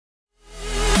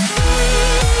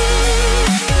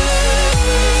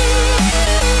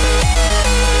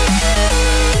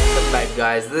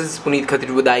this is Puneet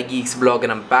Khatri with iGeeks blog,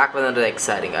 and I'm back with another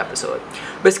exciting episode.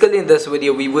 Basically, in this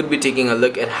video we would be taking a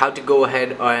look at how to go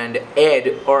ahead and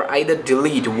add or either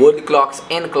delete world clocks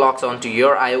and clocks onto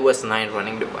your iOS 9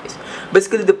 running device.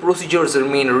 Basically, the procedures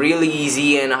remain really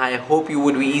easy, and I hope you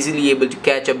would be easily able to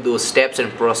catch up those steps and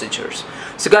procedures.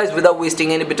 So guys, without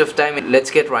wasting any bit of time,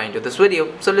 let's get right into this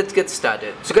video. So let's get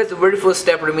started. So guys, the very first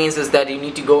step remains is that you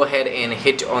need to go ahead and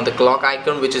hit on the clock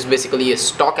icon, which is basically a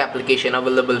stock application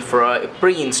available for a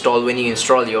pre-install when you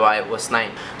install your iOS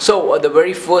 9. So the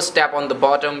very first tab on the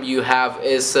bottom you have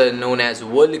is known as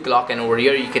world clock, and over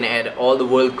here you can add all the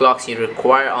world clocks you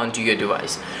require onto your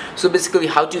device. So basically,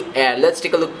 how to add, let's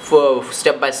take a look for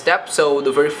step by step. So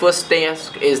the very first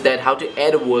task is that how to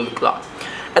add a world clock.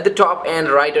 At the top and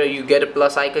right you get a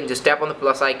plus icon. Just tap on the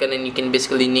plus icon and you can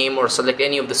basically name or select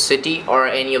any of the city or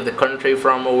any of the country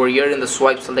from over here in the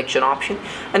swipe selection option,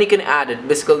 and you can add it.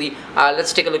 Basically,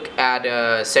 let's take a look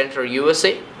at Center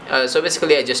USA. So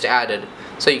basically I just added,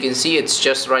 so you can see it's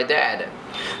just right there added.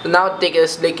 So now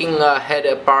taking ahead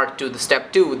apart to the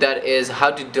step 2, that is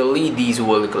how to delete these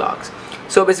world clocks.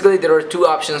 So basically there are two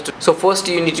options. So first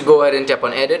you need to go ahead and tap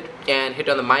on edit and hit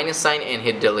on the minus sign and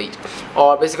hit delete.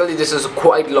 Or basically this is a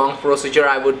quite long procedure.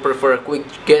 I would prefer a quick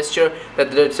gesture,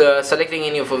 that it's selecting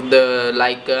any of the,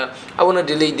 like I want to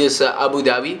delete this Abu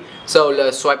Dhabi.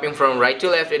 So swiping from right to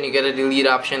left and you get a delete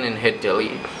option and hit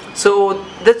delete. So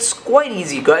that's quite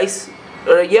easy, guys.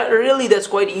 Yeah, really, that's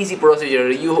quite easy procedure.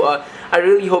 I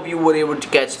really hope you were able to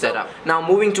catch that up. Now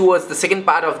moving towards the second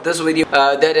part of this video,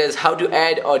 that is how to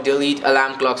add or delete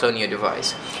alarm clocks on your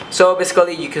device. So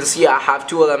basically you can see I have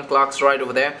two alarm clocks right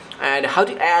over there, and how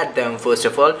to add them first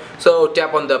of all. So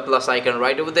tap on the plus icon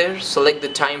right over there, select the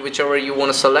time whichever you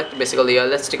want to select. Basically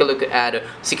let's take a look at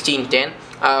 1610.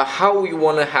 How you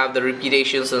want to have the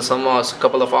repetitions and some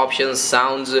couple of options,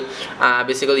 sounds.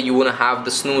 Basically you want to have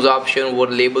the snooze option,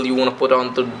 what label you want to put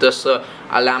onto this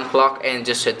alarm clock, and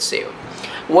just hit save.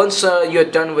 Once you're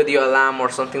done with your alarm or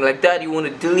something like that, you want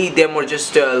to delete them or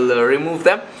just remove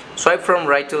them, swipe from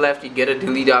right to left, you get a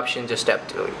delete option, just tap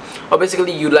delete. Or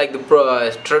basically you like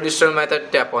the traditional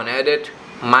method, tap on edit,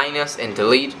 minus and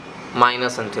delete,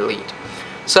 minus and delete.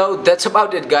 So that's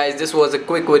about it, guys. This was a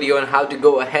quick video on how to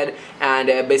go ahead and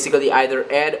basically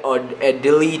either add or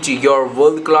delete your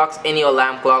world clocks, any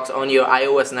alarm clocks on your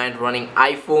iOS 9 running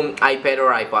iPhone, iPad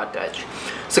or iPod touch.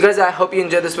 So guys, I hope you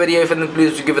enjoyed this video. If anything,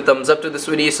 please give a thumbs up to this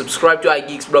video, subscribe to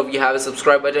iGeeks blog. We have a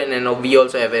subscribe button, and we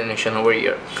also have an animation over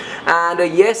here. And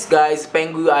yes guys,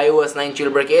 Pengu iOS 9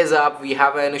 jailbreak is up. We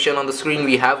have an animation on the screen,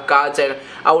 we have cards, and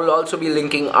I will also be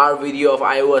linking our video of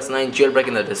iOS 9 jailbreak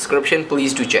in the description.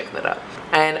 Please do check that out,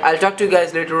 and I'll talk to you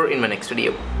guys later in my next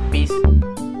video. Peace.